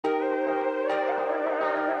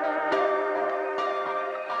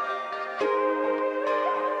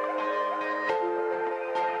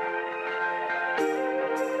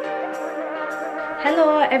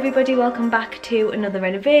everybody, welcome back to another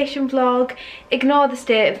renovation vlog. Ignore the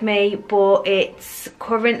state of me, but it's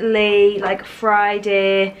currently like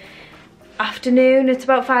Friday afternoon. It's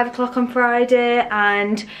about 5 o'clock on Friday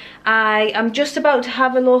and I am just about to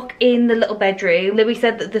have a look in the little bedroom. Louis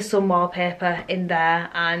said that there's some wallpaper in there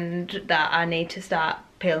and that I need to start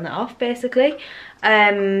peeling it off basically.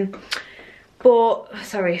 But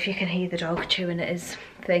sorry if you can hear the dog chewing at his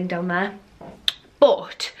thing down there.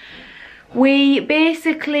 But we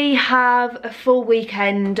basically have a full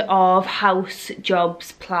weekend of house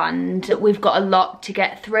jobs planned. We've got a lot to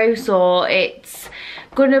get through, so it's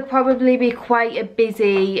gonna probably be quite a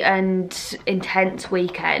busy and intense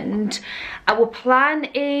weekend. Our plan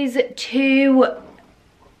is to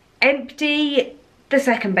empty the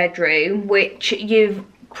second bedroom, which you've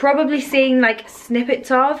probably seen like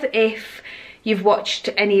snippets of if you've watched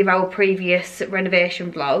any of our previous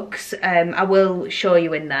renovation vlogs. I will show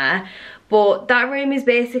you in there. But that room is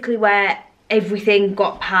basically where everything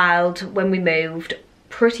got piled when we moved.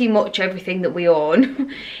 Pretty much everything that we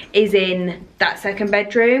own is in that second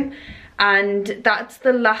bedroom. And that's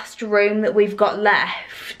the last room that we've got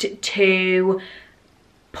left to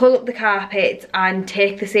pull up the carpets and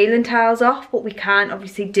take the ceiling tiles off. But we can't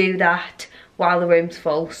obviously do that while the room's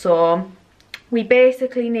full. So we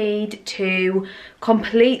basically need to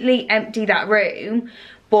completely empty that room.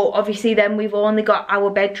 But obviously then we've only got our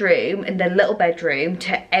bedroom and the little bedroom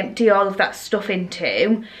to empty all of that stuff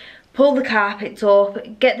into, pull the carpets up,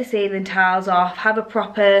 get the ceiling tiles off, have a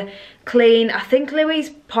proper clean. I think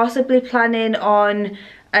Louis possibly planning on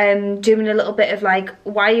doing a little bit of like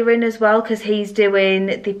wiring as well, because he's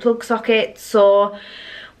doing the plug sockets. So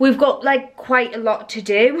we've got like quite a lot to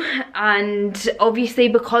do, and obviously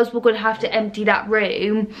because we're going to have to empty that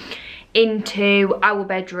room into our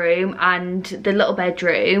bedroom and the little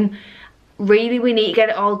bedroom, really we need to get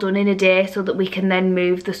it all done in a day so that we can then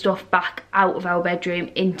move the stuff back out of our bedroom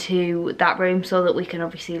into that room so that we can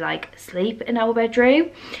obviously like sleep in our bedroom.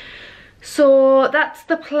 So that's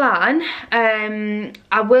the plan.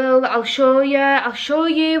 I'll show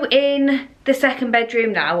you in the second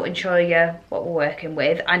bedroom now and show you what we're working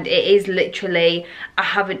with. And it is literally, I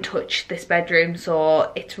haven't touched this bedroom,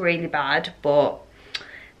 so it's really bad, but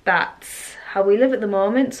that's how we live at the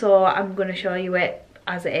moment, so I'm going to show you it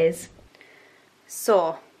as it is.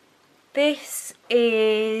 So this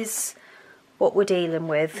is what we're dealing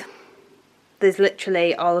with. There's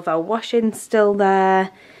literally all of our washing still there.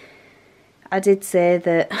 I did say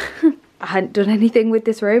that I hadn't done anything with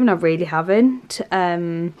this room, and I really haven't.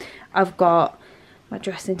 I've got my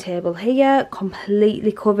dressing table here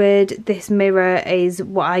completely covered. This mirror is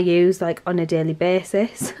what I use like on a daily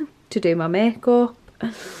basis to do my makeup.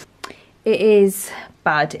 It is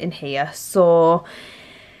bad in here, so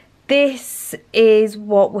this is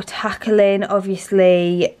what we're tackling.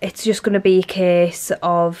 Obviously it's just going to be a case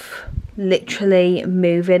of literally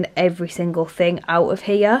moving every single thing out of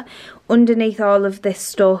here. Underneath all of this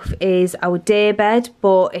stuff is our day bed,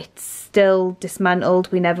 but it's still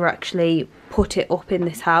dismantled. We never actually put it up in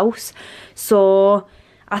this house, so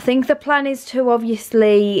I think the plan is to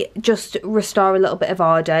obviously just restore a little bit of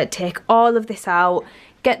order, take all of this out,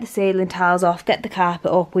 get the ceiling tiles off, get the carpet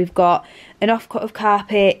up. We've got an off-cut of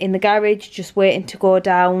carpet in the garage just waiting to go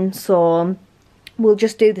down, so we'll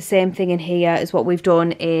just do the same thing in here as what we've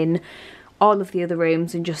done in all of the other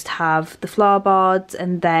rooms and just have the floorboards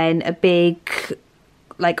and then a big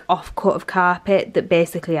like off-cut of carpet that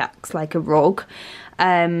basically acts like a rug.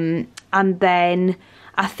 And then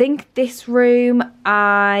I think this room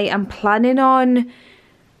I am planning on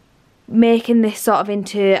making this sort of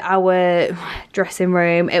into our dressing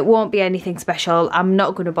room. It won't be anything special. I'm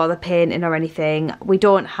not going to bother painting or anything. We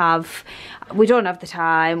don't have the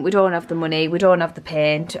time, we don't have the money, we don't have the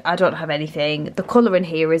paint, I don't have anything. The colour in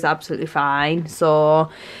here is absolutely fine, so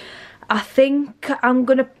I think I'm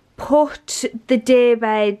going to put the day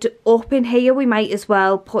bed up in here. We might as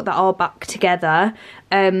well put that all back together.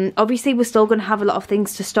 Obviously we're still going to have a lot of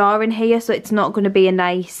things to store in here, so it's not going to be a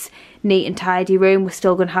nice neat and tidy room. We're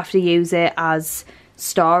still going to have to use it as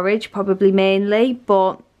storage probably mainly,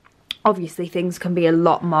 but obviously things can be a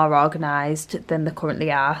lot more organised than they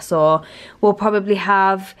currently are. So we'll probably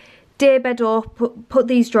have day bed up, put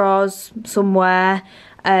these drawers somewhere,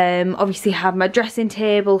 obviously have my dressing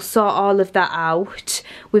table, sort all of that out.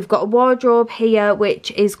 We've got a wardrobe here which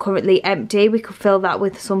is currently empty. We could fill that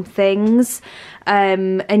with some things,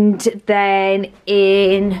 and then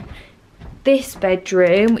in this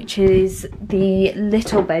bedroom, which is the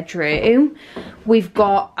little bedroom, we've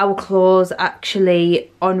got our clothes actually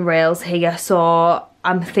on rails here, so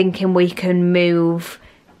I'm thinking we can move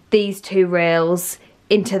these two rails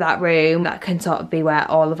into that room. That can sort of be where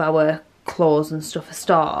all of our clothes and stuff are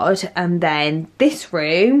stored. And then this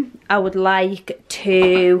room I would like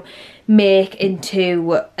to make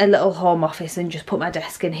into a little home office and just put my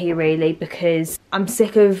desk in here really, because I'm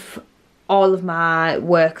sick of all of my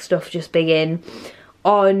work stuff just being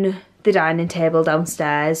on the dining table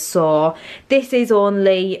downstairs. So this is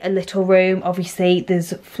only a little room. Obviously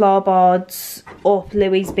there's floorboards up.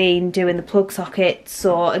 Louis been doing the plug sockets,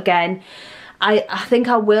 so again I think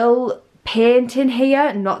I will paint in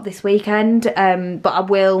here, not this weekend, but I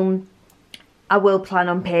will plan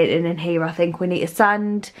on painting in here. I think we need to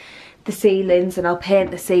sand the ceilings and I'll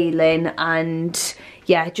paint the ceiling, and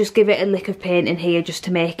yeah, just give it a lick of paint in here just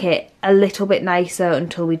to make it a little bit nicer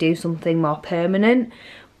until we do something more permanent.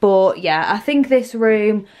 But yeah, I think this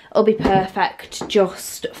room will be perfect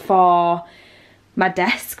just for my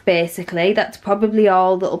desk basically. That's probably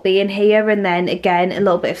all that'll be in here, and then again a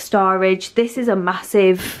little bit of storage. This is a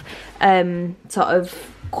massive sort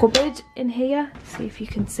of cupboard in here, see if you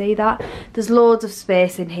can see that. There's loads of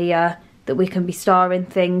space in here that we can be storing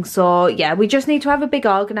things. So yeah, we just need to have a big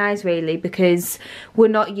organise really, because we're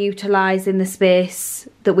not utilising the space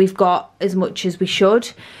that we've got as much as we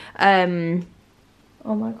should.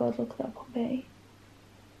 Oh my god, look at that puppy.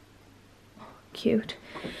 Cute.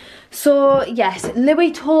 So yes,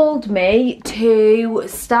 Louis told me to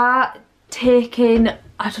start taking,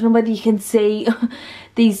 I don't know whether you can see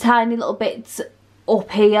these tiny little bits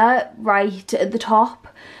up here right at the top.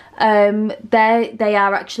 They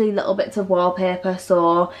are actually little bits of wallpaper,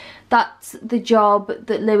 so that's the job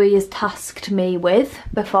that Louis has tasked me with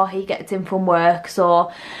before he gets in from work.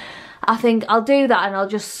 So I think I'll do that and I'll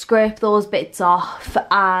just scrape those bits off,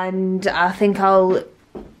 and I think I'll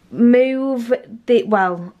move the,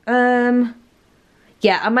 well,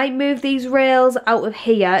 yeah, I might move these rails out of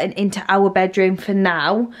here and into our bedroom for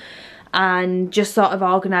now, and just sort of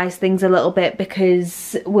organise things a little bit,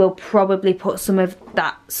 because we'll probably put some of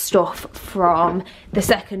that stuff from the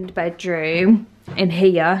second bedroom in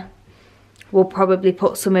here. We'll probably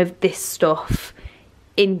put some of this stuff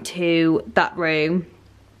into that room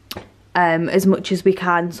as much as we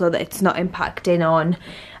can, so that it's not impacting on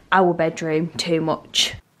our bedroom too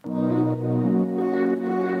much.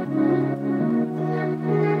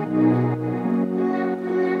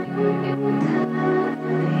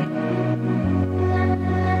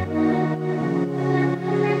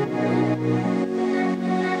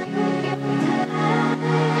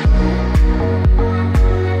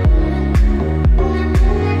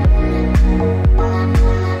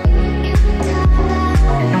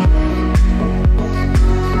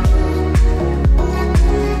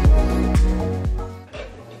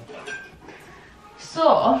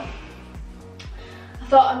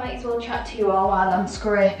 Chat to you all while I'm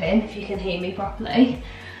scraping, if you can hear me properly.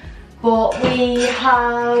 But we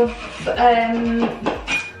have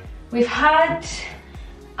we've had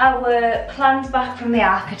our plans back from the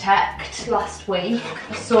architect last week,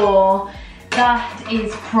 so that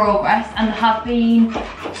is progress and have been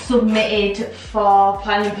submitted for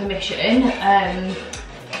planning permission,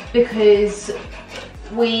 because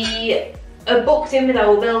we are booked in with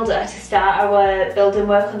our builder to start our building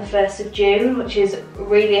work on the 1st of June, which is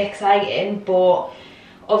really exciting. But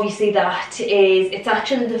obviously that is, it's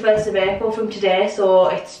actually the 1st of April from today, so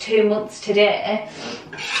it's 2 months today,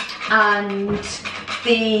 and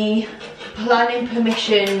the planning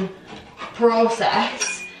permission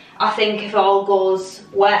process, I think if all goes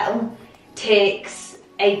well, takes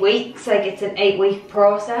 8 weeks. Like, it's an 8-week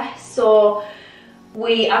process. So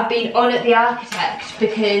I've been on at the architect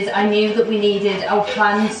because I knew that we needed our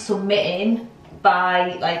plans submitting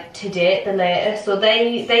by like today at the latest. So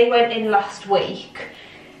they went in last week,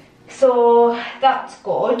 so that's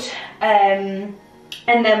good. And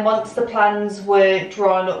then once the plans were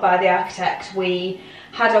drawn up by the architect, we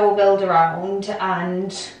had our build around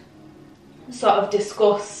and sort of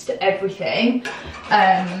discussed everything,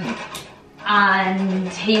 and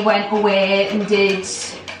he went away and did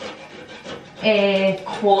a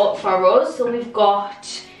quote for us. So we've got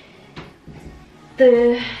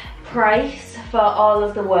the price for all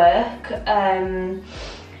of the work,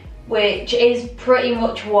 which is pretty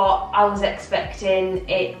much what I was expecting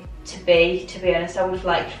it to be honest. I would have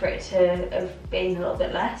liked for it to have been a little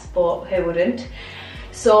bit less, but who wouldn't?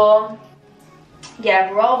 So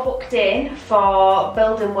yeah, we're all booked in for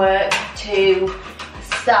building work to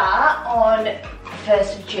start on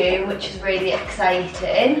 1st of June, which is really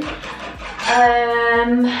exciting.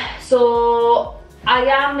 So I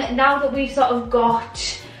am, now that we've sort of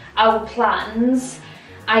got our plans,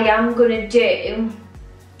 I am going to do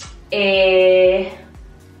a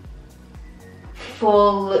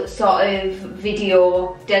full sort of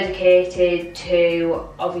video dedicated to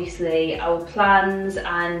obviously our plans,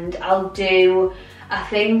 and I'll do, I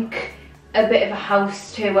think, a bit of a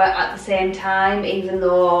house tour at the same time, even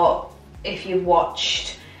though if you've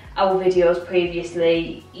watched our videos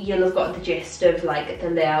previously you'll have got the gist of like the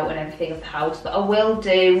layout and everything of the house. But I will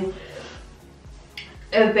do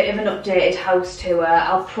a bit of an updated house tour.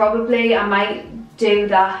 I might do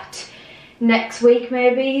that next week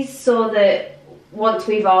maybe, so that once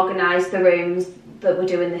we've organised the rooms that we're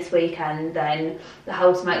doing this weekend, then the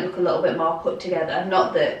house might look a little bit more put together.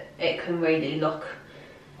 Not that it can really look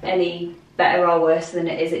any better or worse than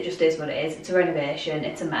it is, it just is what it is. It's a renovation,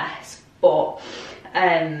 it's a mess. But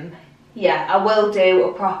yeah, I will do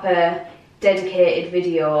a proper dedicated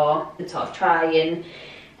video and sort of try and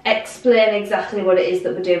explain exactly what it is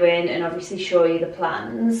that we're doing and obviously show you the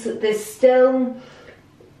plans. There's still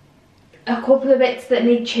a couple of bits that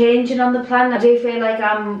need changing on the plan. I do feel like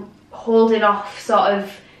I'm holding off sort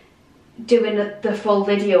of doing the full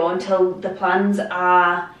video until the plans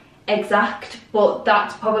are exact, but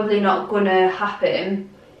that's probably not gonna happen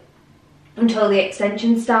until the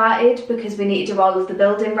extension started, because we need to do all of the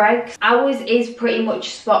building regs. Ours is pretty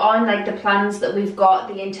much spot on, like the plans that we've got,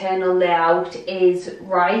 the internal layout is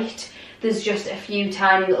right. There's just a few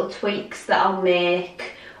tiny little tweaks that I'll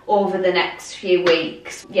make over the next few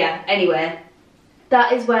weeks. Yeah, anyway,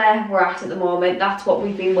 that is where we're at the moment. That's what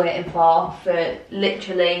we've been waiting for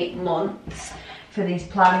literally months, for these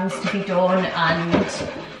plans to be done and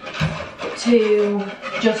to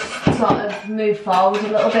just sort of move forward a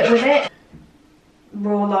little bit with it.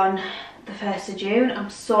 Roll on the 1st of June. I'm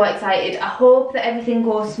so excited. I hope that everything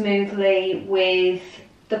goes smoothly with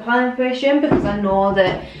the planning permission, because I know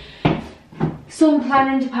that some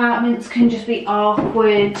planning departments can just be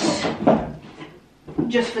awkward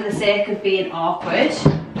just for the sake of being awkward,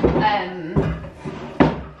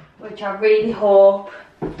 which I really hope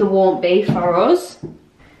there won't be for us.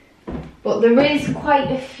 But there is quite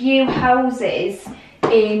a few houses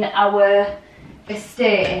in our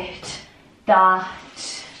estate that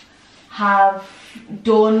have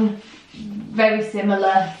done very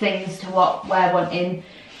similar things to what we're wanting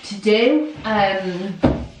to do.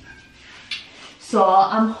 So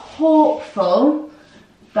I'm hopeful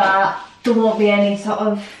that there won't be any sort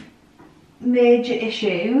of major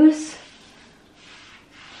issues.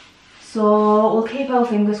 So we'll keep our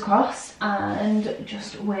fingers crossed and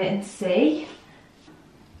just wait and see.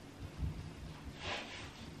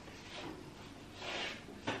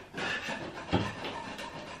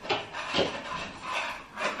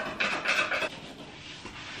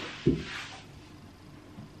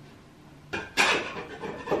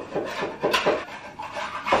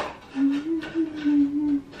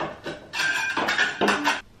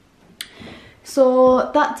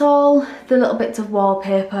 So that's all the little bits of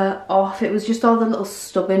wallpaper off. It was just all the little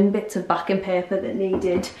stubborn bits of backing paper that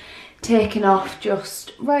needed taking off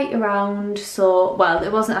just right around. So, well,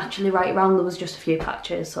 it wasn't actually right around, there was just a few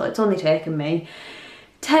patches, so it's only taken me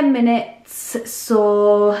 10 minutes.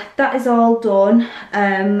 So that is all done,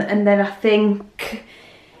 and then I think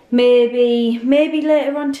maybe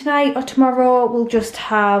later on tonight or tomorrow we'll just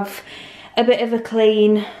have a bit of a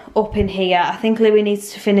clean up in here. I think Louis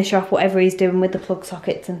needs to finish off whatever he's doing with the plug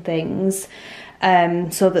sockets and things,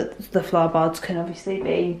 so that the floorboards can obviously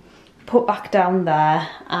be put back down there.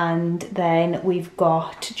 And then we've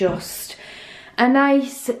got just a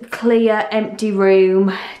nice clear empty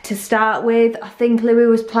room to start with. I think Louis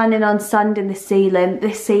was planning on sanding the ceiling.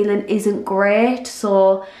 This ceiling isn't great,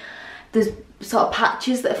 so there's sort of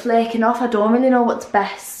patches that are flaking off. I don't really know what's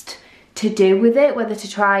best to do with it, whether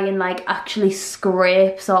to try and like actually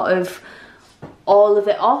scrape sort of all of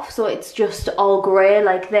it off so it's just all grey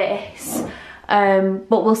like this,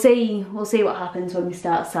 but we'll see what happens when we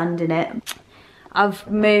start sanding it. I've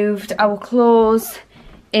moved our clothes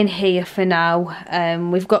in here for now.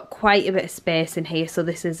 We've got quite a bit of space in here, so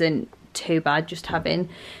this isn't too bad just having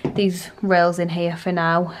these rails in here for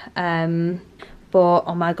now. But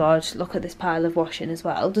oh my god, look at this pile of washing as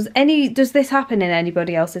well. Does this happen in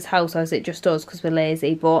anybody else's house, or is it just us because we're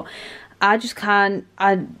lazy? But I just can't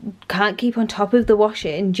keep on top of the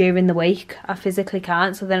washing during the week. I physically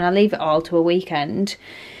can't, so then I leave it all to a weekend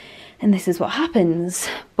and this is what happens.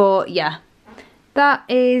 But yeah, that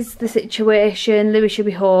is the situation. Louis should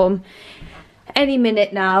be home any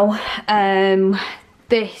minute now.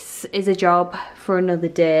 This is a job for another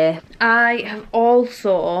day. I have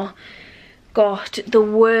also got the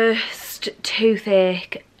worst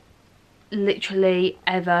toothache literally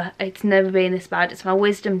ever. It's never been this bad. It's my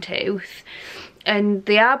wisdom tooth, and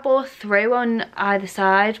they are both through on either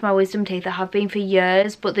side, my wisdom teeth. They have been for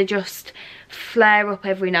years, but they just flare up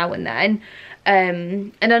every now and then.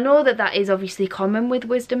 And I know that that is obviously common with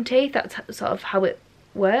wisdom teeth. That's sort of how it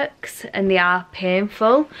works, and they are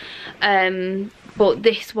painful. But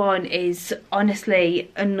this one is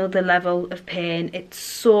honestly another level of pain. It's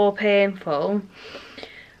so painful.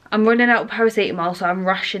 I'm running out of paracetamol, so I'm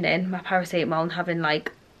rationing my paracetamol and having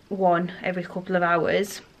like one every couple of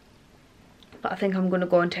hours. But I think I'm going to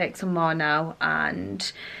go and take some more now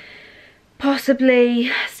and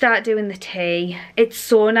possibly start doing the tea. It's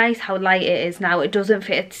so nice how light it is now. It doesn't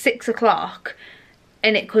fit at 6 o'clock,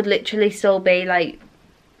 and it could literally still be like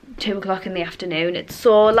 2 o'clock in the afternoon. It's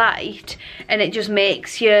so light, and it just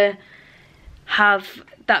makes you have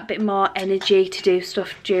that bit more energy to do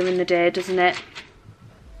stuff during the day, doesn't it?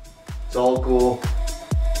 It's all go.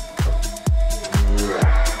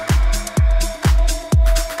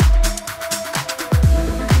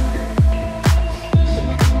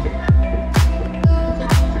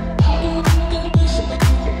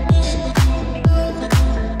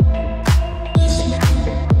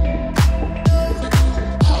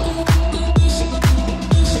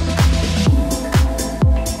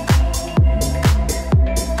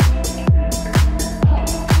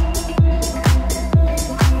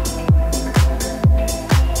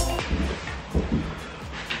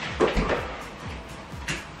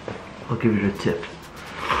 I'll give you a tip.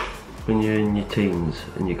 When you're in your teens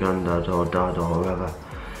and your granddad or dad or whoever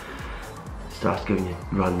starts giving you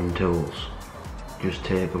random tools, just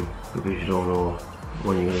take them, because you don't know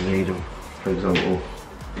when you're going to need them. For example,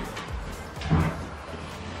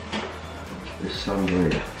 this sander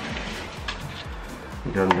here.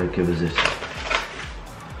 Your granddad gave us this.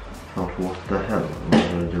 Thought, what the hell am I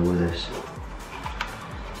going to do with this?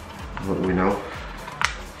 What do we know?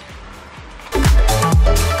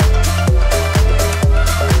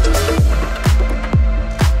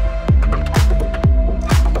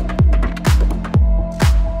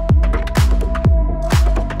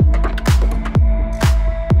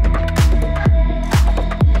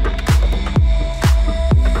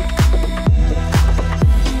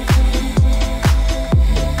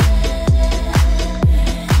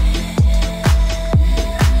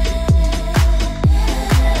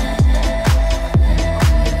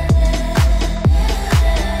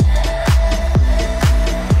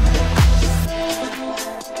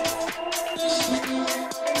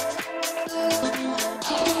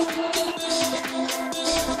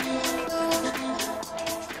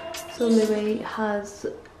 So Louis has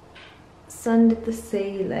sanded the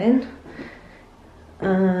ceiling,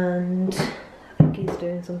 and I think he's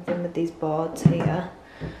doing something with these boards here,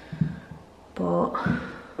 but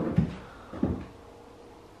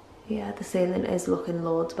yeah, the ceiling is looking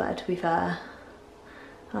loads better, to be fair.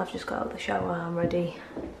 I've just got out of the shower, I'm ready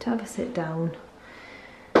to have a sit down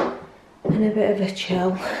and a bit of a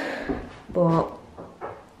chill, but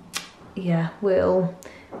yeah, we'll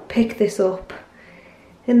pick this up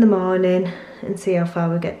in the morning and see how far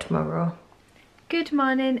we get tomorrow. Good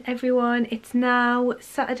morning everyone, it's now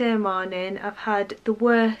Saturday morning. I've had the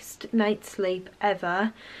worst night's sleep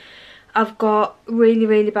ever. I've got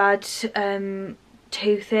really bad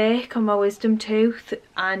toothache on my wisdom tooth,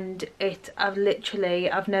 and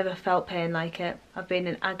I've never felt pain like it. I've been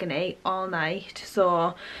in agony all night.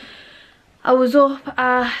 So I woke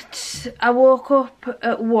up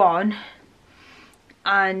at 1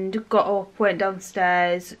 and got up, went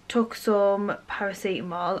downstairs, took some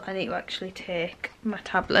paracetamol. I need to actually take my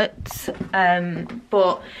tablets,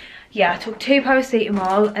 but yeah, I took 2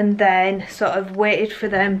 paracetamol and then sort of waited for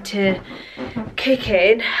them to kick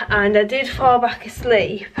in, and I did fall back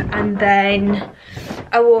asleep, and then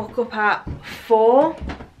I woke up at 4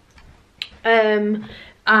 and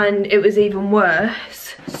it was even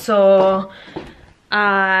worse, so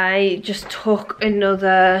I just took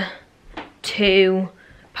another 2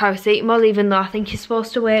 paracetamol, even though I think you're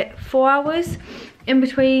supposed to wait 4 hours in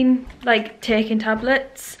between like taking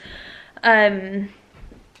tablets. But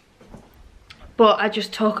I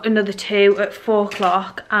just took another 2 at 4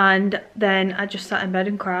 o'clock, and then I just sat in bed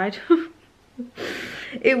and cried.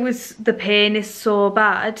 The pain is so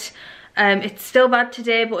bad. It's still bad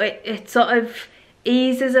today, but it sort of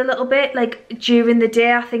eases a little bit. Like during the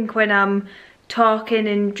day, I think when I'm talking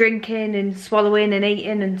and drinking and swallowing and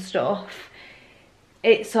eating and stuff,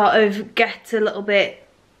 it sort of gets a little bit,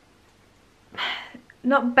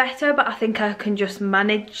 not better, but I think I can just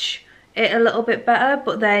manage it a little bit better.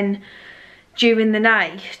 But then during the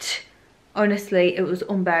night, honestly, it was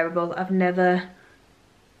unbearable. I've never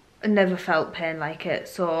felt pain like it.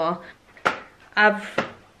 So I've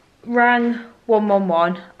rang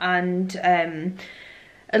 111 and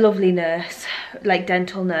a lovely nurse, like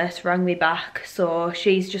dental nurse, rang me back. So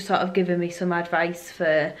she's just sort of given me some advice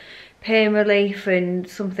for pain relief and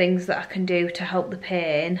some things that I can do to help the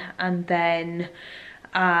pain, and then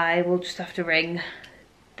I will just have to ring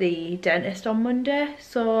the dentist on Monday.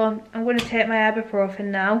 So I'm going to take my ibuprofen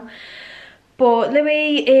now. But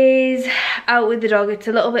Louis is out with the dog. It's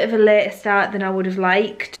a little bit of a later start than I would have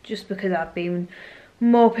liked, just because I've been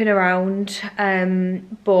moping around.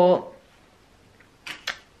 But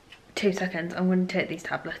 2 seconds, I'm going to take these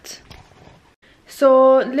tablets.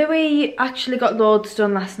 So Louis actually got loads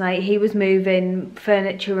done last night. He was moving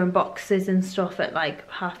furniture and boxes and stuff at like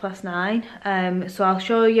 9:30. So I'll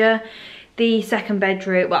show you the second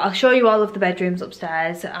bedroom. Well, I'll show you all of the bedrooms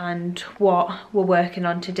upstairs and what we're working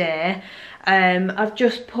on today. I've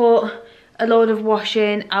just put a load of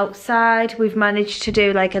washing outside. We've managed to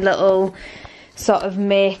do like a little sort of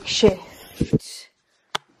makeshift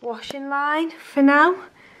washing line for now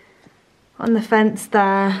on the fence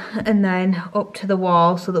there, and then up to the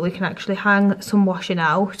wall so that we can actually hang some washing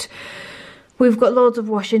out. We've got loads of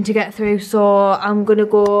washing to get through, so I'm gonna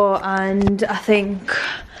go and I think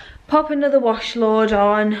pop another wash load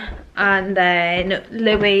on, and then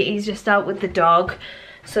Louis, he's just out with the dog,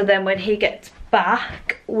 so then when he gets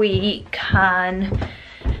back we can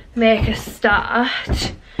make a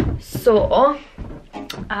start. So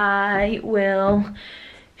I will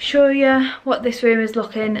show you what this room is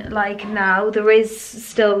looking like now. There is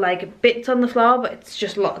still like bits on the floor, but it's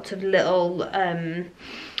just lots of little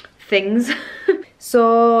things.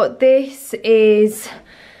 So this is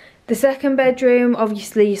the second bedroom.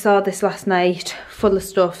 Obviously you saw this last night, full of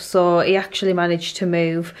stuff, so he actually managed to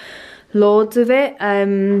move loads of it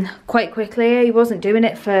quite quickly. He wasn't doing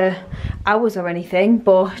it for hours or anything,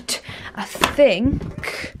 but I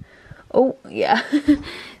think, oh yeah,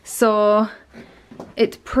 so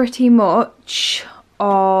it's pretty much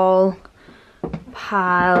all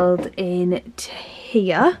piled in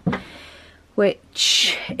here,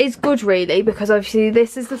 which is good really, because obviously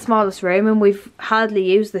this is the smallest room and we've hardly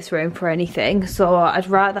used this room for anything, so I'd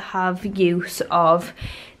rather have use of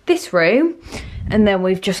this room, and then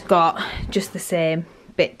we've just got just the same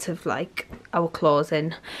bits of like our clothes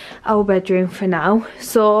in our bedroom for now.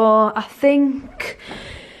 So I think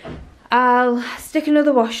I'll stick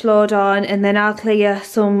another wash load on, and then I'll clear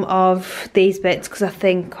some of these bits because I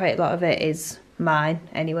think quite a lot of it is mine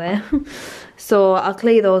anyway. So I'll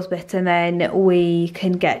clear those bits, and then we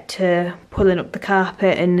can get to pulling up the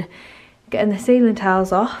carpet and getting the ceiling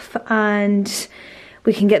tiles off, and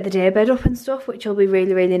we can get the daybed up and stuff, which will be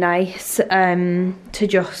really, really nice to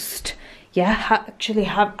just, yeah, actually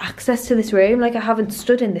have access to this room. Like, I haven't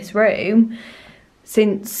stood in this room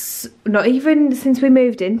since, not even since we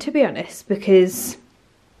moved in, to be honest, because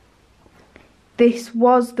this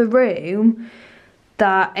was the room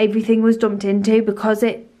that everything was dumped into, because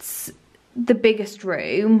it's the biggest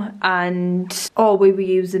room and all we were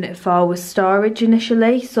using it for was storage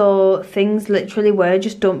initially. So things literally were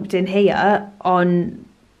just dumped in here on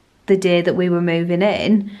the day that we were moving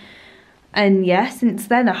in, and yeah, since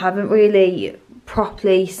then I haven't really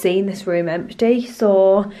properly seen this room empty.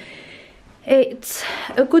 So it's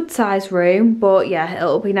a good size room, but yeah,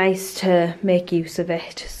 it'll be nice to make use of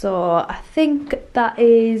it. So I think that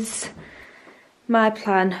is my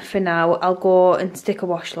plan for now. I'll go and stick a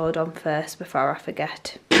wash load on first before I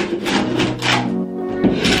forget.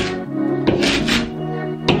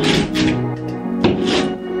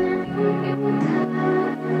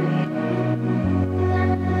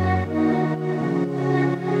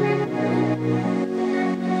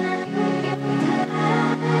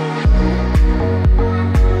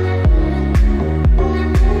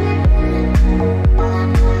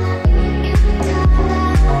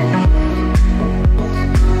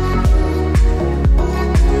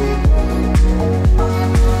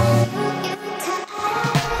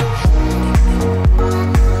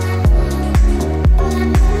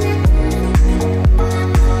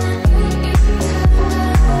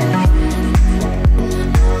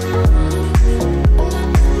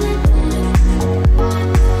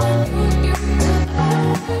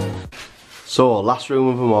 So, last room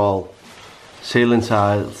of them all, ceiling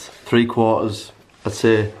tiles, 3/4, I'd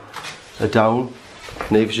say, are down.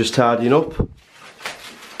 Neve's just tidying up.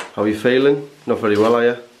 How are you feeling? Not very well, are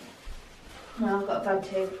you? No, I've got a bad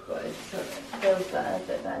tooth, but it feels better, a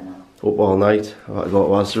bit better now. Up all night, I've had to go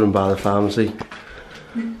to Asda and buy the pharmacy.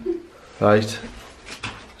 Right,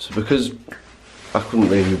 so because I couldn't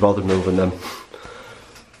really be bothered moving them,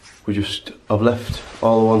 I've left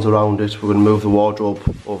all the ones around it. We're going to move the wardrobe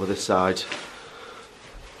over this side,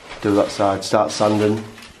 do that side, start sanding,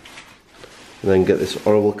 And then get this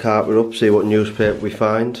horrible carpet up, see what newspaper we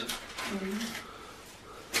find.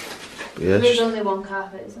 But yeah, There's only one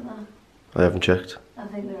carpet, isn't there? I haven't checked. I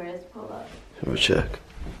think there is, pull that. Have a check.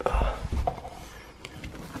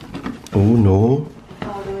 Oh no.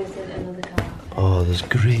 Oh, there is another carpet. Oh, there's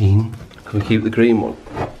green. Can we keep the green one?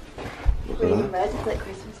 Look Green at and red, it's like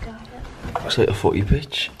Christmas carpet. that. Looks like a footy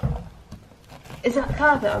pitch. Is that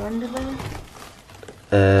carpet or under there?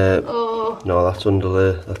 Oh. No, that's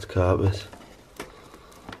underlay. That's carpet.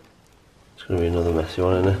 It's gonna be another messy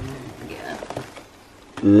one, isn't it?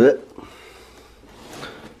 Yeah.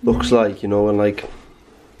 Looks like, you know, when like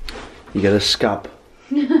you get a scab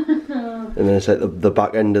and then it's like the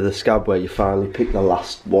back end of the scab where you finally pick the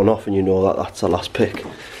last one off and you know that that's the last pick.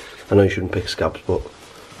 I know you shouldn't pick scabs, but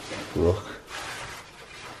look.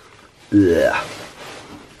 Yeah.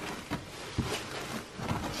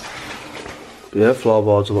 But yeah,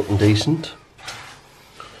 floorboards are looking decent.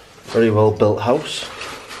 Very well built house.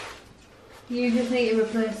 You just need to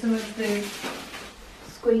replace some of the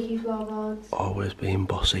squeaky floorboards. Always being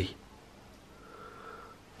bossy.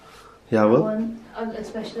 Yeah, I will.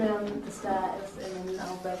 Especially on the stairs and in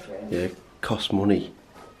our bedroom. Yeah, it costs money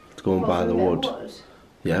to go and buy the wood. Wood?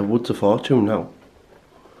 Yeah, wood's a fortune now.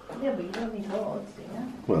 Yeah, but you don't need boards, do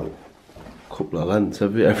you? Well, a couple of lengths,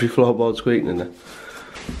 every floorboard squeaking in there.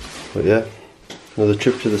 But yeah, another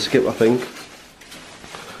trip to the skip, I think.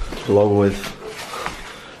 Along with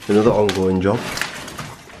another ongoing job.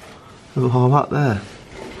 Look at all that there.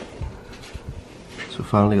 So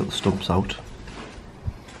finally got the stumps out.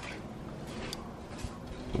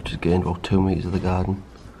 I've just gained about 2 metres of the garden.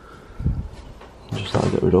 Just that to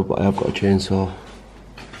get rid of, but I have got a chainsaw.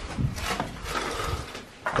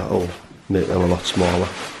 That'll make them a lot smaller.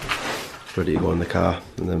 Ready to go in the car,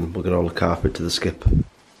 and then we'll get all the carpet to the skip.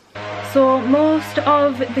 So most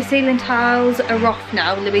of the ceiling tiles are off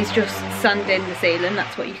now. Louis just sanding the ceiling,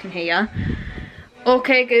 that's what you can hear.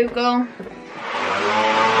 Okay Google.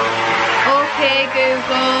 Okay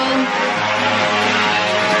Google.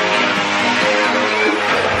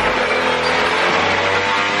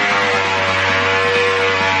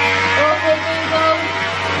 Okay Google.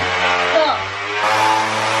 Stop.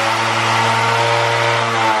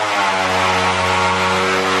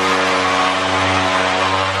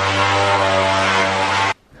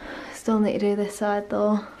 Still need to do this side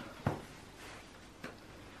though.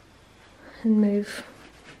 And move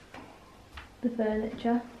the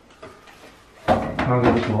furniture. Can't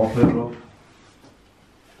get the wallpaper off.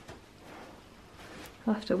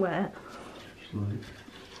 I'll have to wet.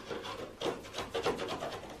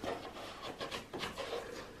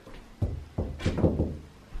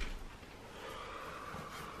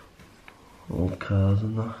 Old cars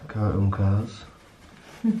and that, cartoon cars.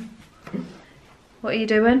 What are you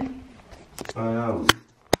doing? I am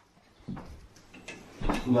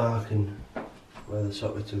marking where the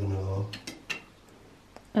sockets are going to go.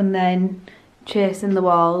 And then chasing the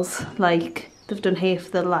walls like they've done here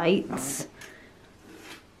for the lights.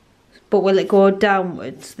 But will it go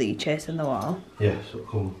downwards that you're chasing the wall? Yeah, so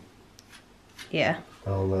come Yeah.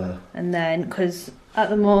 down there. And then, because at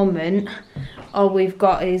the moment all we've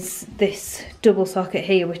got is this double socket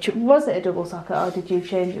here, which was it a double socket or did you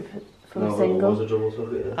change it from a single? No, it was a double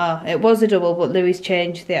socket, yeah. Oh, it was a double, but Louis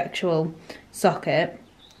changed the actual socket.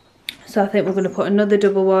 So I think we're going to put another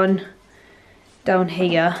double one down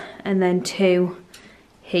here and then 2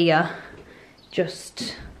 here,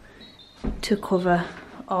 just to cover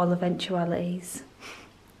all eventualities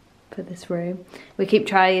for this room. We keep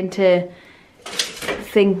trying to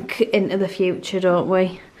think into the future, don't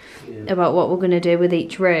we? Yeah. About what we're going to do with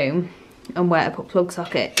each room and where to put plug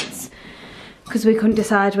sockets. Because we couldn't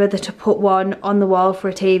decide whether to put one on the wall for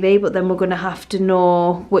a TV, but then we're going to have to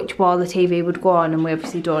know which wall the TV would go on, and we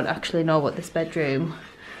obviously don't actually know what this bedroom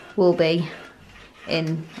will be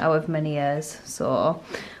in however many years. So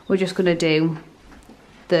we're just going to do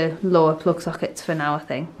the lower plug sockets for now, I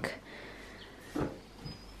think.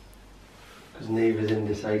 Because neither's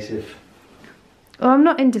indecisive. Oh, I'm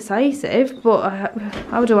not indecisive, but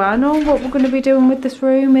how do I know what we're going to be doing with this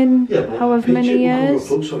room in however many years?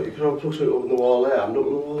 You can have a plug socket up in the wall there and up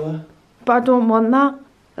in the wall there. But I don't want that.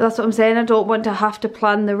 That's what I'm saying. I don't want to have to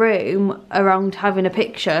plan the room around having a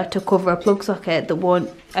picture to cover a plug socket that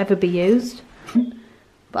won't ever be used.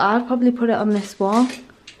 But I'd probably put it on this wall,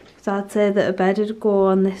 because I'd say that a bed would go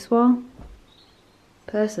on this wall,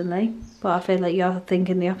 personally. But I feel like you're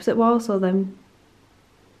thinking the opposite wall, so then...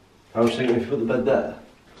 I was thinking if you put the bed there,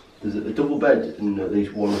 there's a double bed and at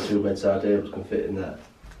least 1 or 2 bedside tables can fit in there.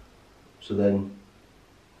 So then,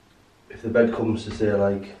 if the bed comes to say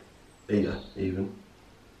like here even,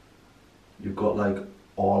 you've got like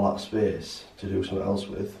all that space to do something else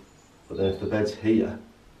with. But then if the bed's here,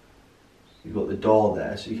 you've got the door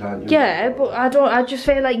there, so you can't use it. But I just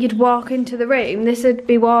feel like you'd walk into the room, this would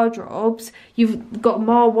be wardrobes, you've got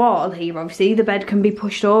more wall here obviously, the bed can be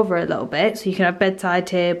pushed over a little bit, so you can have bedside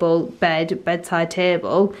table, bed, bedside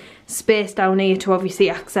table, space down here to obviously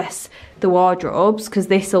access the wardrobes, because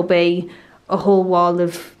this will be a whole wall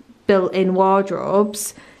of built-in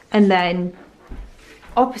wardrobes, and then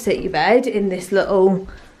opposite your bed in this little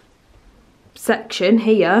section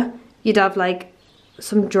here, you'd have like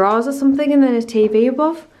some drawers or something and then a TV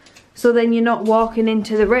above. So then you're not walking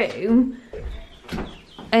into the room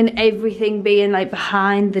and everything being like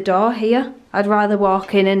behind the door here. I'd rather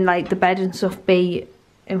walk in and like the bed and stuff be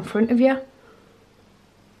in front of you.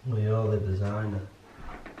 Well, you're the designer,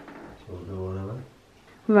 so we'll do whatever.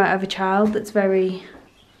 We might have a child that's very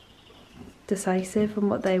decisive on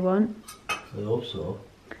what they want. I hope so.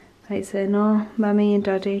 Like say, no, mummy and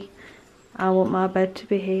daddy, I want my bed to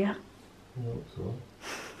be here. I hope so.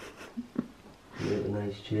 Make a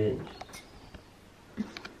nice change.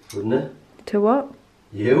 Wouldn't it? To what?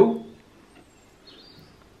 You?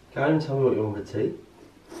 Can't even tell me what you want for tea.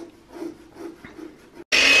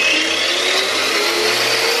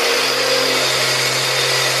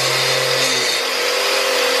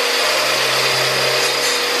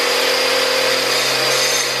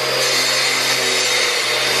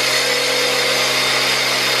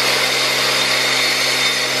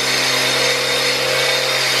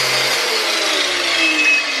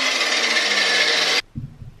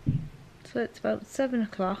 So it's about 7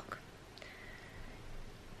 o'clock.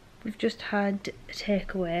 We've just had a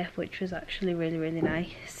takeaway, which was actually really, really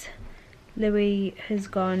nice. Louis has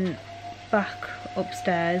gone back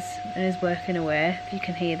upstairs and is working away. If you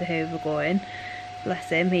can hear the hoover going, bless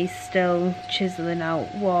him, he's still chiselling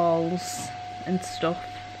out walls and stuff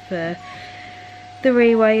for the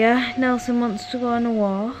rewire. Nelson wants to go on a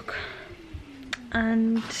walk,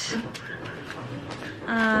 and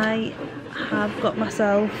I have got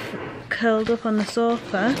myself curled up on the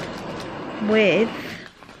sofa with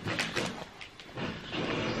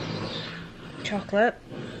chocolate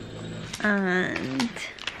and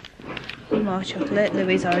more chocolate.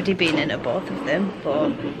 Louis already been in at both of them,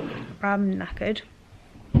 but I'm knackered.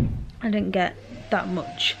 I didn't get that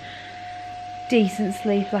much decent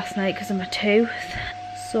sleep last night because of my tooth,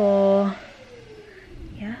 so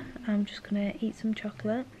yeah, I'm just gonna eat some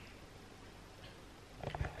chocolate.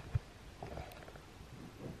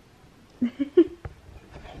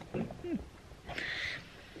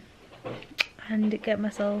 And get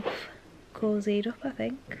myself cozied up. I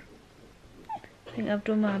think I've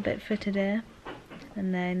done my bit for today,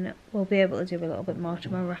 and then we'll be able to do a little bit more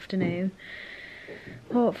tomorrow afternoon,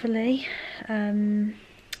 hopefully.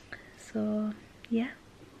 So yeah,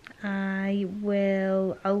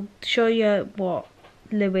 I'll show you what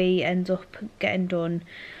Louis ends up getting done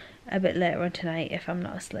a bit later on tonight if I'm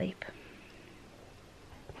not asleep.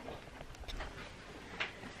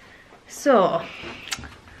 So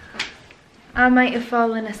I might have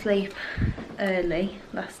fallen asleep early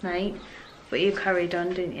last night, but you carried on,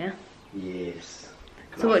 didn't you? Yes.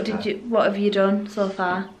 So what have you done so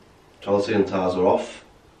far? All the ceiling tiles are off.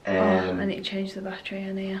 I need to change the battery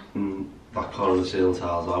on here. Back corner of the ceiling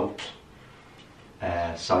tiles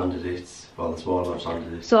out. Sanded it. Well, this morning I've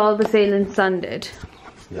sanded it. So all the ceiling's sanded?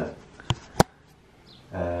 Yeah.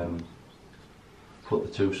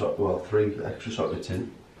 Put the 3 extra sockets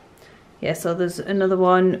in. Yeah, so there's another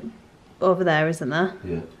one over there, isn't there?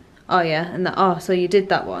 Yeah. Oh yeah, and so you did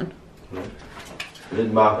that one? Yeah. I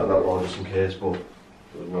did mark on that one just in case, but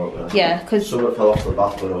yeah, because something fell off the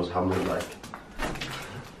bath when I was hammering, like.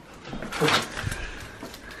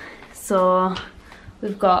 So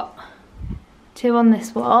we've got 2 on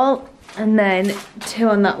this wall and then 2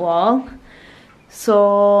 on that wall.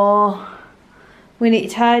 So we need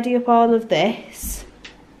to tidy up all of this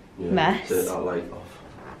mess. Take that light off.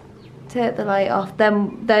 Take the light off,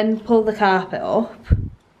 then pull the carpet up,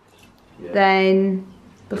 then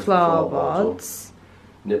the floorboards.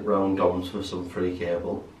 Nip round Dom's for some free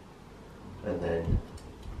cable, and then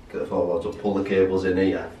get the floorboards up, pull the cables in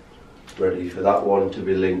here, ready for that one to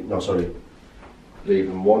be linked, no sorry,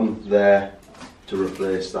 leaving one there to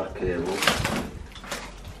replace that cable.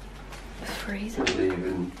 It's freezing.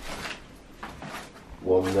 Leaving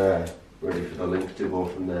one there, ready for the link to go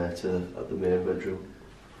from there to at the main bedroom.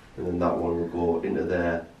 And then that one will go into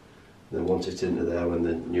there, and then once it's into there, when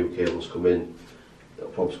the new cables come in, it'll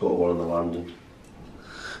probably go to one on the landing.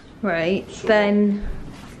 Right, so then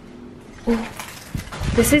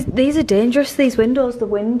these are dangerous, these windows, the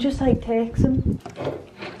wind just like takes them.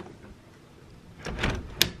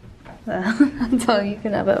 There. That's all you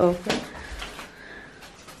can have it open.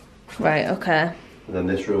 Right, okay. And then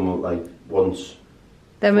this room will, like, once...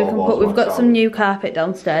 Then we can put, we've got some new carpet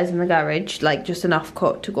downstairs in the garage, like just an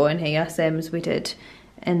off-cut to go in here, same as we did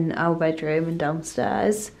in our bedroom and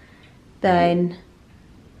downstairs. Then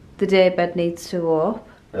the day bed needs to go up.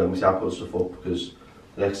 We start putting stuff up because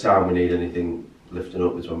the next time we need anything lifting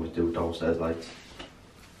up is when we do downstairs lights.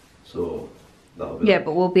 So that'll be... Yeah,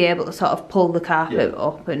 but we'll be able to sort of pull the carpet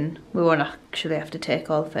up, and we won't actually have to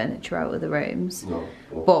take all the furniture out of the rooms. No.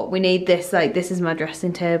 But we need this, like, this is my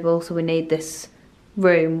dressing table, so we need this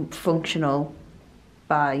room functional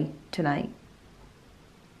by tonight.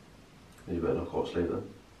 You better not go to sleep then.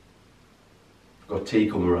 Got tea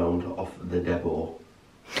coming around off the depot.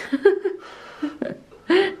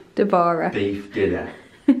 Deborah. Beef dinner.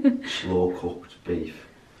 Slow cooked beef.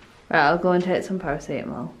 Right, I'll go and take some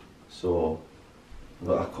paracetamol. So I've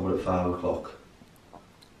got that coming at 5 o'clock.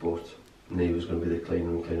 But Neve was going to be the cleaner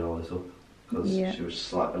and clean all this up. Because she was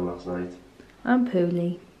slacking last night. I'm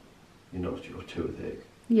poorly. You know you're too thick.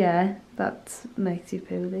 Yeah, that makes you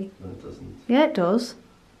poorly. No, it doesn't. Yeah, it does.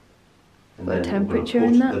 And Got a then temperature we're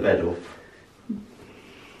in gonna that. put the bed up.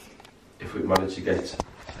 If we manage to get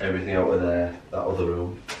everything out of there, that other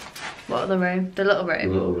room. What other room? The little room?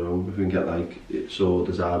 The little room. If we can get like it so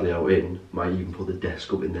there's hardly out in, might even put the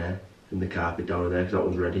desk up in there and the carpet down in there because that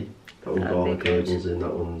one's ready. That one's got all the cables in,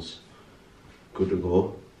 that one's good to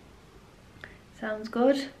go. Sounds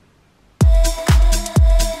good.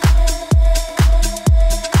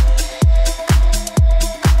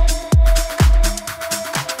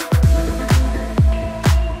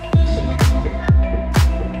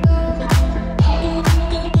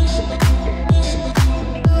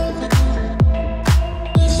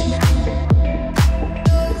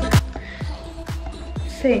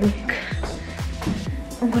 I think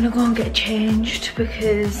I'm gonna go and get changed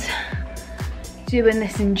because doing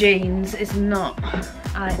this in jeans is not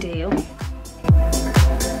ideal.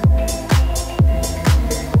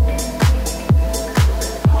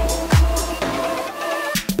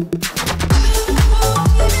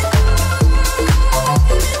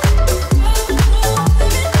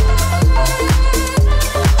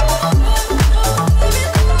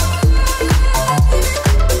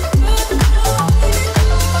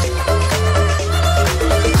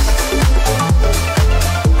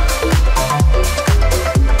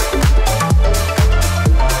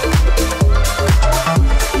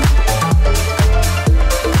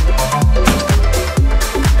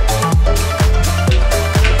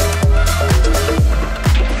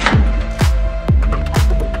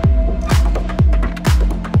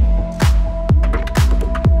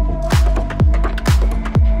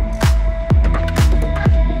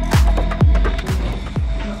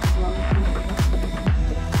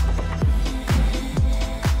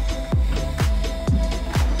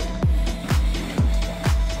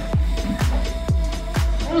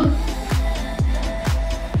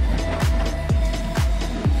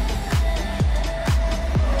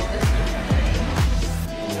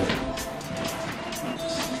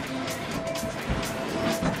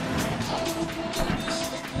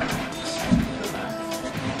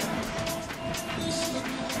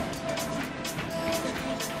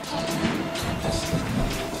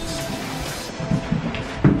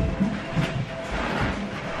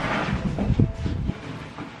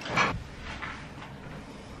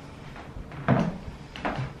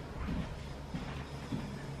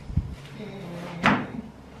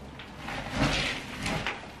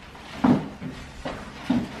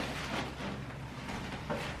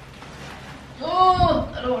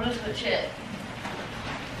 I don't want to touch it.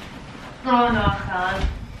 Oh no, I can't.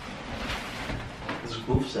 There's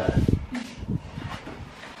gloves there.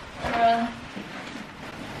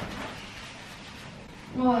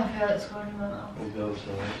 Oh, I feel it's going in my mouth. We'll go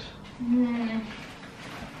upstairs.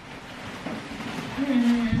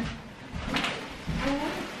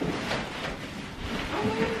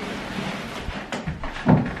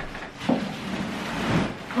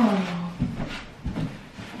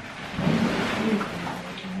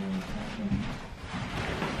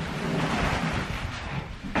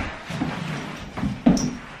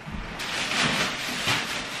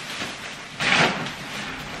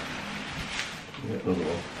 Another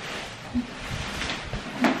one.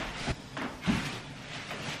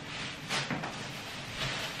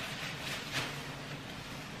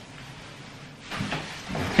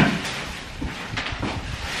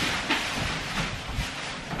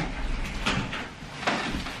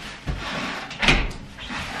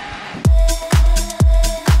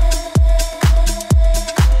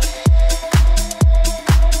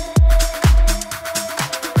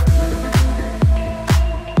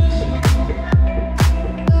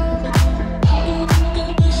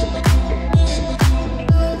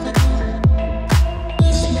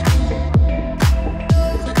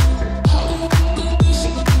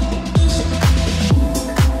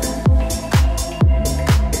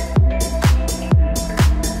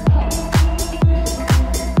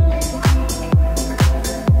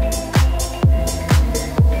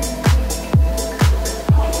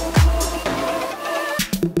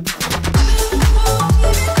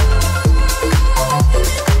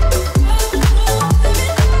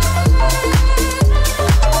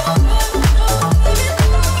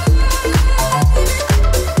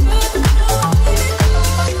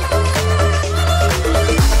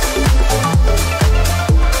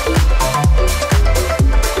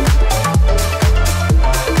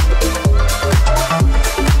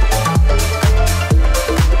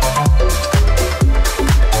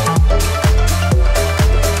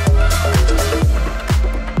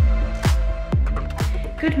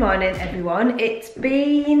 on, it's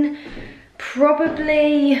been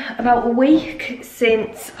probably about a week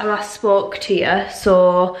since I last spoke to you.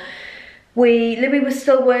 So Louis was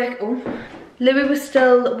still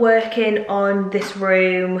working on this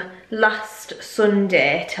room last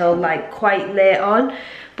Sunday till like quite late on,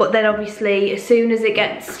 but then obviously as soon as it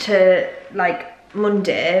gets to like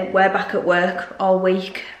Monday, we're back at work all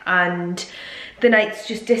week and the nights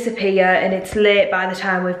just disappear and it's late by the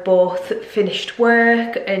time we've both finished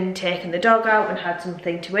work and taken the dog out and had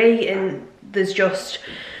something to eat, and there's just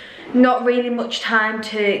not really much time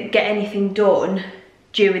to get anything done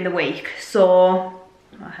during the week. So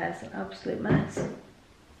my hair's an absolute mess.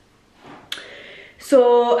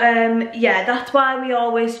 So yeah, that's why we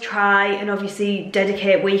always try and obviously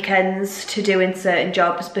dedicate weekends to doing certain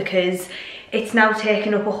jobs, because it's now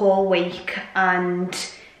taken up a whole week and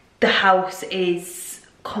the house is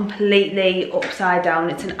completely upside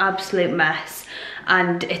down. It's an absolute mess,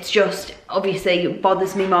 and it's just obviously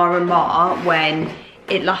bothers me more and more when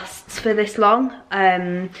it lasts for this long.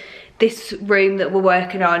 This room that we're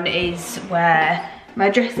working on is where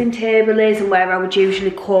my dressing table is and where I would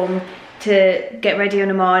usually come to get ready in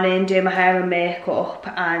the morning, do my hair and makeup,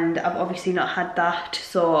 and I've obviously not had that,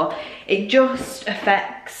 so it just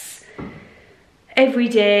affects every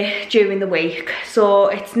day during the week. So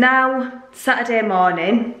it's now Saturday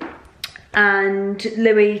morning, and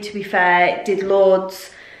Louis, to be fair, did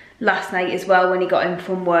loads last night as well when he got in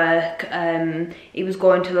from work. He was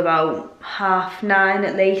going till about 9:30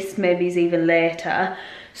 at least, maybe he's even later.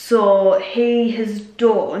 So he has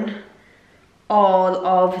done all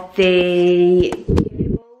of the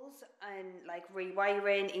cables and like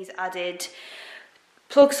rewiring. He's added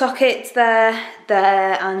plug sockets there,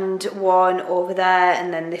 and one over there,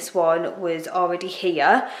 and then this one was already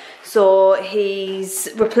here. So he's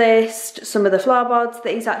replaced some of the floorboards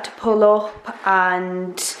that he's had to pull up,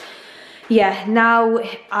 and yeah, now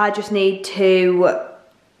I just need to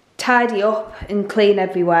tidy up and clean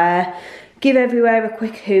everywhere, give everywhere a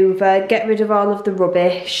quick hoover, get rid of all of the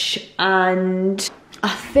rubbish, and I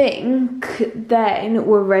think then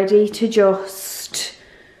we're ready to just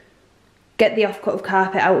get the offcut of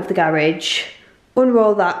carpet out of the garage,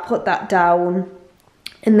 unroll that, put that down,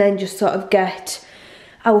 and then just sort of get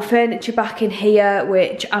our furniture back in here,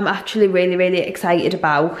 which I'm actually really excited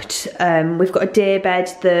about. We've got a day bed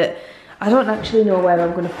that I don't actually know where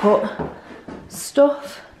I'm going to put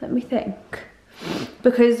stuff. Let me think.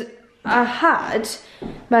 Because I had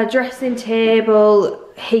my dressing table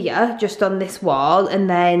here, just on this wall, and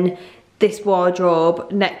then this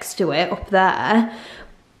wardrobe next to it up there.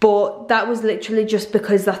 But that was literally just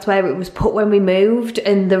because that's where it was put when we moved,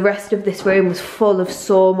 and the rest of this room was full of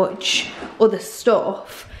so much other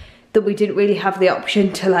stuff that we didn't really have the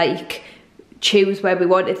option to like choose where we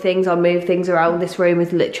wanted things or move things around. This room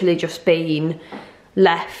has literally just been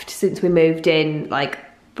left since we moved in, like,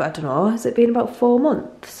 I don't know, has it been about 4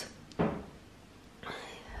 months?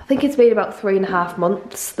 I think it's been about 3.5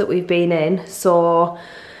 months that we've been in. So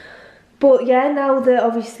but yeah, now that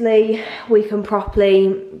obviously we can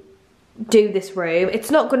properly do this room,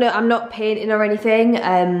 it's not gonna, I'm not painting or anything.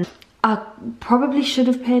 I probably should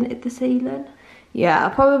have painted the ceiling. Yeah, I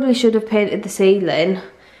probably should have painted the ceiling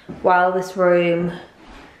while this room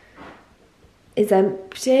is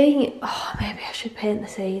empty. Oh, maybe I should paint the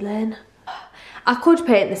ceiling. I could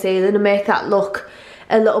paint the ceiling and make that look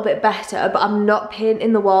a little bit better, but I'm not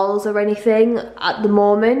painting the walls or anything at the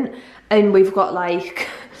moment. And we've got like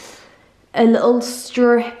a little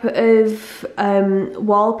strip of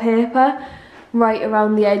wallpaper right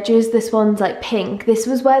around the edges. This one's like pink. This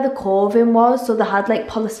was where the coving was, so they had like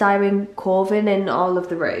polystyrene coving in all of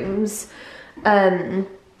the rooms.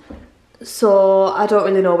 So I don't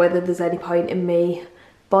really know whether there's any point in me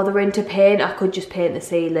bothering to paint. I could just paint the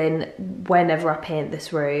ceiling whenever I paint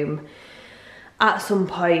this room at some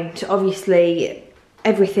point. Obviously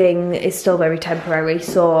everything is still very temporary,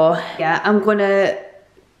 so yeah, I'm gonna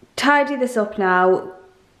tidy this up now,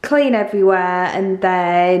 clean everywhere, and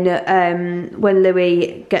then when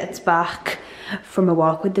Louis gets back from a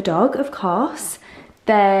walk with the dog, of course,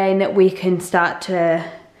 then we can start to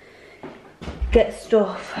get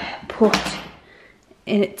stuff put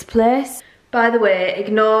in its place. By the way,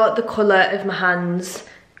 ignore the colour of my hands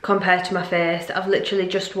compared to my face. I've literally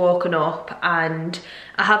just woken up and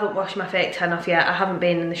I haven't washed my fake tan off yet. I haven't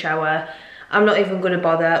been in the shower. I'm not even going to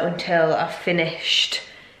bother until I've finished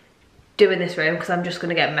doing this room, because I'm just going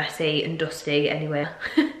to get messy and dusty anyway.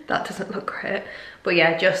 That doesn't look great. But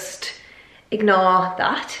yeah, just ignore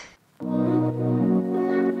that.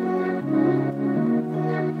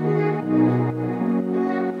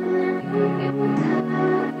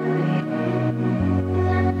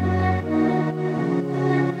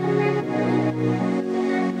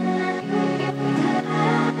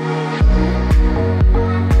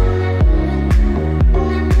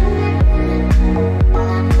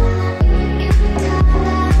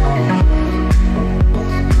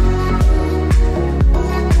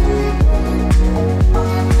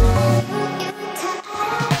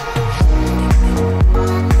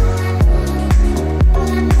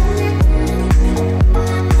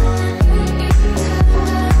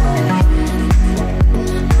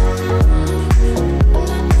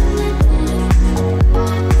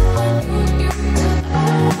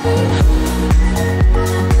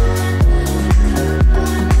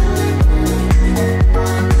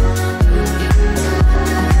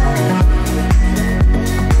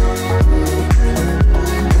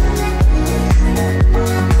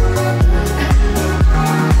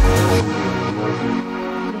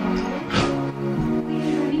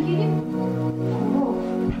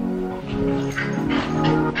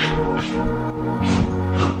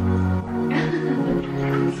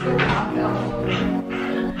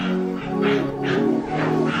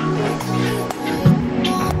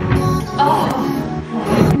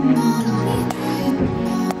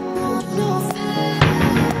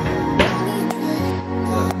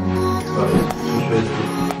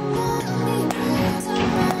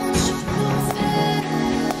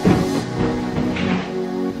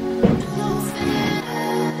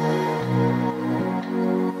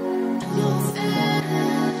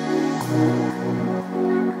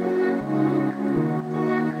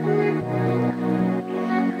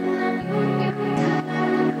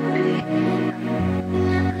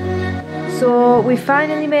 we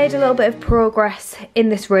finally made a little bit of progress in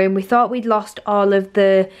this room. We thought we'd lost all of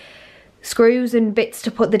the screws and bits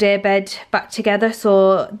to put the daybed back together,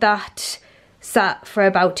 so that sat for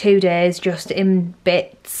about 2 days just in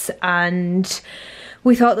bits, and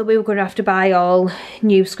we thought that we were going to have to buy all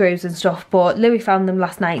new screws and stuff, but Louis found them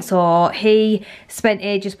last night, so he spent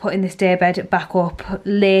ages putting this daybed back up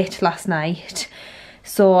late last night.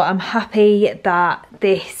 So I'm happy that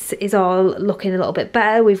this is all looking a little bit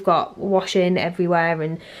better. We've got washing everywhere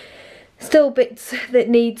and still bits that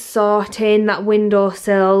need sorting. That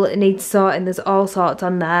windowsill needs sorting, there's all sorts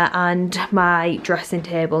on there, and my dressing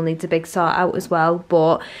table needs a big sort out as well,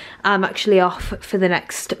 but I'm actually off for the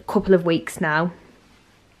next couple of weeks now,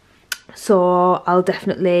 so I'll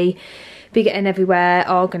definitely be getting everywhere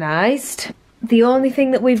organised. The only thing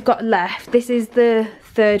that we've got left, this is the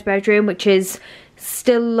third bedroom, which is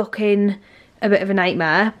still looking a bit of a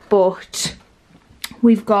nightmare, but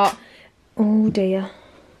we've got, oh dear,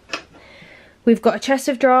 we've got a chest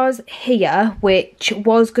of drawers here which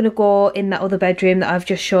was going to go in that other bedroom that I've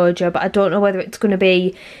just showed you, but I don't know whether it's going to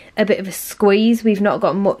be a bit of a squeeze. We've not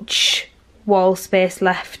got much wall space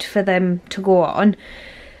left for them to go on,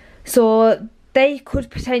 so they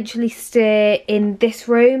could potentially stay in this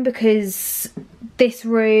room, because this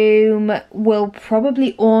room will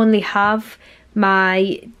probably only have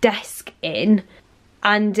my desk in,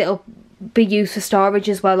 and it'll be used for storage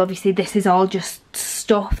as well. Obviously this is all just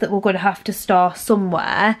stuff that we're going to have to store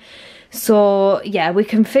somewhere, so yeah, we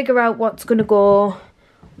can figure out what's going to go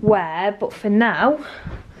where, but for now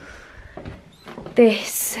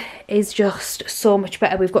this is just so much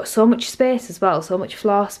better. We've got so much space as well, so much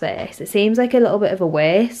floor space. It seems like a little bit of a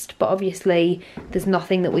waste, but obviously there's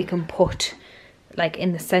nothing that we can put like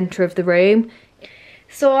in the centre of the room.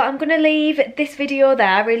 So I'm going to leave this video there.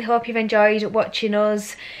 I really hope you've enjoyed watching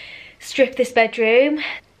us strip this bedroom.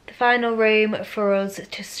 The final room for us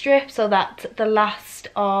to strip, so that's the last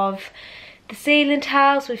of the ceiling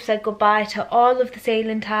tiles. We've said goodbye to all of the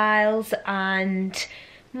ceiling tiles and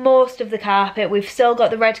most of the carpet. We've still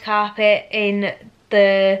got the red carpet in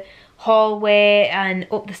the hallway and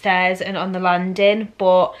up the stairs and on the landing,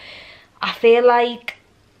 but I feel like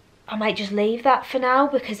I might just leave that for now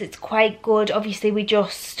because it's quite good. Obviously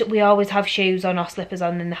we always have shoes on or slippers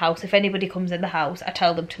on in the house. If anybody comes in the house, I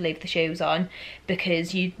tell them to leave the shoes on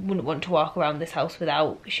because you wouldn't want to walk around this house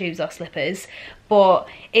without shoes or slippers. But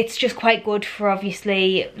it's just quite good for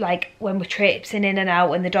obviously like when we're traipsing in and out,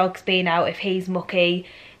 when the dog's being out, if he's mucky,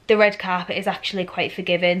 the red carpet is actually quite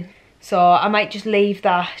forgiving. So I might just leave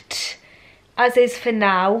that as is for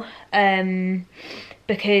now.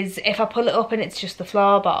 Because if I pull it up and it's just the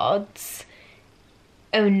floorboards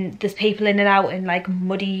and there's people in and out in like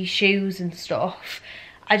muddy shoes and stuff,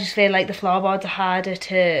 I just feel like the floorboards are harder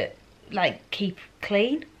to like keep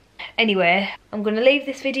clean. Anyway, I'm going to leave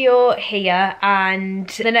this video here, and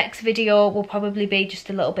the next video will probably be just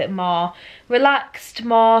a little bit more relaxed,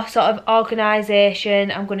 more sort of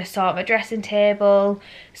organisation. I'm going to sort my dressing table,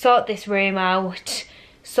 sort this room out,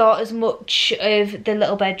 sort as much of the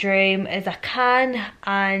little bedroom as I can,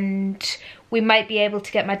 and we might be able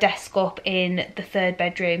to get my desk up in the third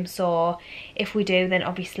bedroom, so if we do then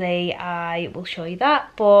obviously I will show you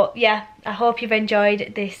that. But yeah, I hope you've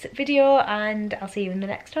enjoyed this video and I'll see you in the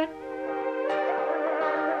next one.